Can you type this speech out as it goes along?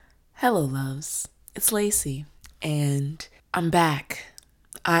Hello, loves. It's Lacy, and I'm back.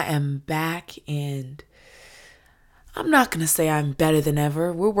 I am back, and I'm not gonna say I'm better than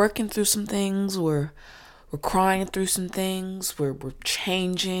ever. We're working through some things. We're crying through some things. We're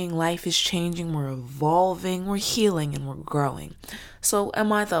changing. Life is changing. We're evolving. We're healing, and we're growing. So,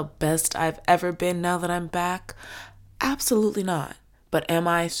 am I the best I've ever been now that I'm back? Absolutely not. But am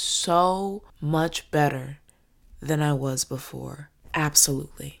I so much better than I was before?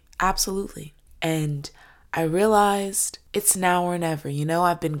 Absolutely. Absolutely. And I realized it's now or never.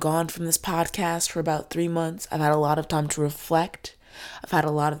 I've been gone from this podcast for about 3 months. I've had a lot of time to reflect. I've had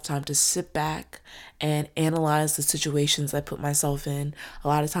a lot of time to sit back and analyze the situations I put myself in. A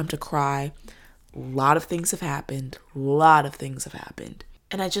lot of time to cry. A lot of things have happened.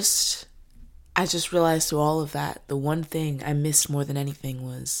 And I just realized through all of that, the one thing I missed more than anything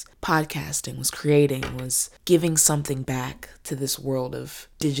was podcasting, was creating, was giving something back to this world of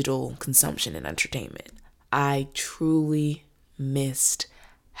digital consumption and entertainment. I truly missed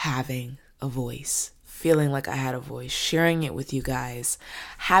having a voice, feeling like I had a voice, sharing it with you guys,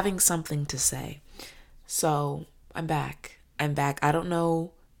 having something to say. So I'm back. I don't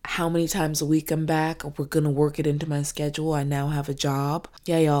know how many times a week I'm back. We're going to work it into my schedule. I now have a job.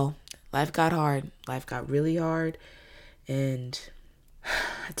 Yeah, y'all. Life got hard. Life got really hard. And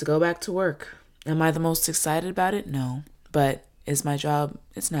I had to go back to work. Am I the most excited about it? No. But is my job,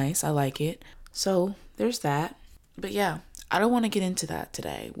 it's nice. I like it. So there's that. But yeah, I don't want to get into that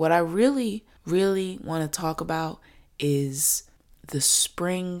today. What I really, really want to talk about is the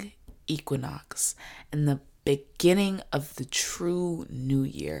spring equinox and the beginning of the true new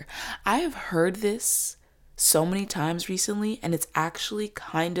year. I have heard this so many times recently, and it's actually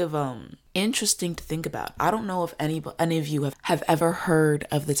kind of interesting to think about. I don't know if any of you have ever heard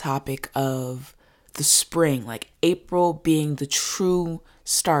of the topic of the spring, like April being the true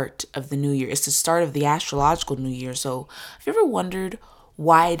start of the new year. It's the start of the astrological new year. So have you ever wondered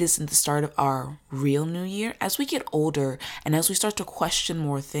why it isn't the start of our real new year? As we get older and as we start to question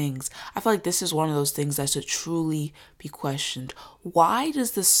more things, I feel like this is one of those things that should truly be questioned. Why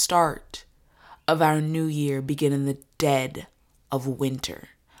does the start of our new year begin in the dead of winter?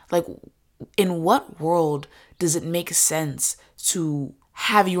 Like, in what world does it make sense to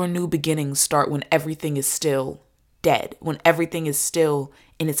have your new beginning start when everything is still dead, when everything is still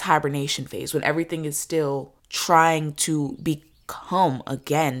in its hibernation phase, when everything is still trying to become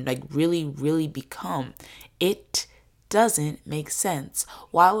again, like really, really become? It doesn't make sense.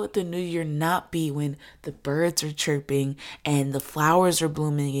 Why would the new year not be when the birds are chirping and the flowers are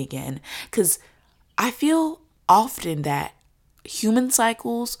blooming again? Because I feel often that human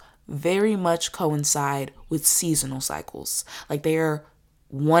cycles very much coincide with seasonal cycles. Like they are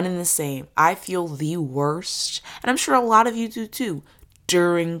one and the same. I feel the worst, and I'm sure a lot of you do too,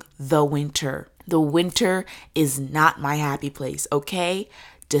 during the winter. The winter is not my happy place, okay?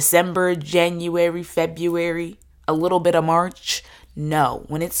 December, January, February, a little bit of March. No,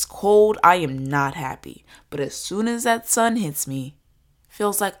 when it's cold, I am not happy. But as soon as that sun hits me,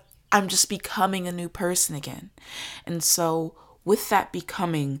 feels like I'm just becoming a new person again. And so with that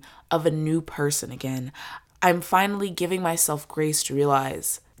becoming of a new person again, I'm finally giving myself grace to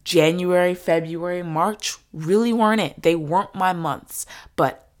realize January, February, March really weren't it. They weren't my months.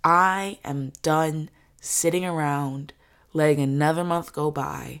 But I am done sitting around letting another month go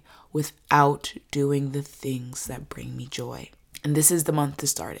by without doing the things that bring me joy. And this is the month to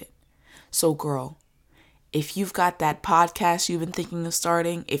start it. So girl, if you've got that podcast you've been thinking of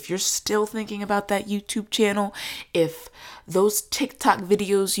starting, if you're still thinking about that YouTube channel, if those TikTok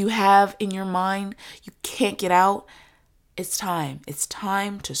videos you have in your mind, you can't get out, it's time. It's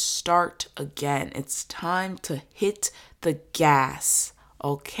time to start again. It's time to hit the gas,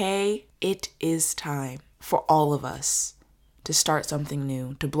 okay? It is time for all of us to start something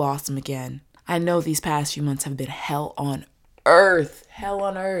new, to blossom again. I know these past few months have been hell on earth,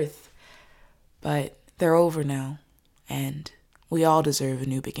 but they're over now, and we all deserve a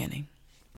new beginning.